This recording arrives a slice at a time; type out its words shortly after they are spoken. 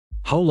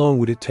How long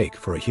would it take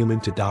for a human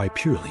to die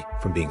purely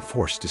from being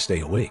forced to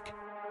stay awake?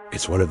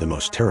 It's one of the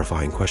most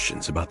terrifying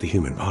questions about the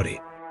human body.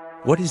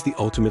 What is the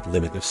ultimate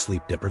limit of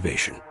sleep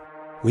deprivation?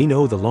 We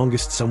know the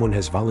longest someone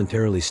has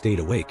voluntarily stayed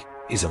awake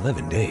is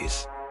 11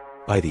 days.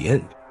 By the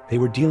end, they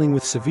were dealing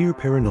with severe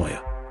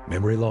paranoia,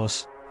 memory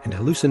loss, and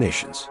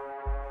hallucinations.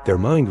 Their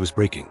mind was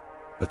breaking,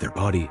 but their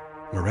body,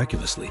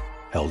 miraculously,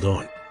 held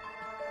on.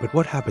 But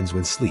what happens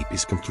when sleep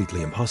is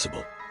completely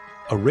impossible?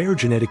 A rare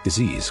genetic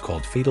disease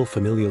called Fatal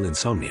Familial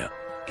Insomnia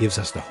gives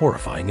us the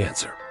horrifying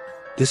answer.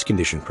 This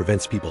condition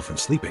prevents people from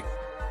sleeping,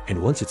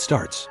 and once it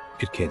starts,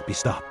 it can't be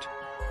stopped.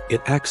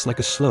 It acts like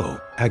a slow,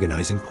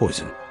 agonizing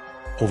poison.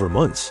 Over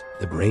months,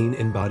 the brain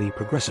and body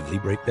progressively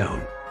break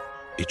down.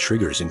 It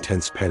triggers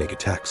intense panic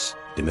attacks,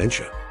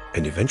 dementia,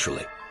 and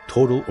eventually,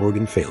 total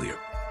organ failure.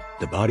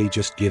 The body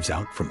just gives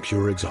out from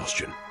pure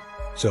exhaustion.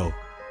 So,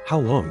 how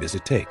long does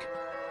it take?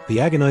 The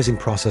agonizing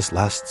process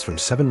lasts from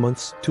 7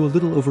 months to a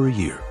little over a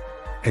year.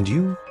 And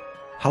you?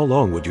 How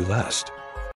long would you last?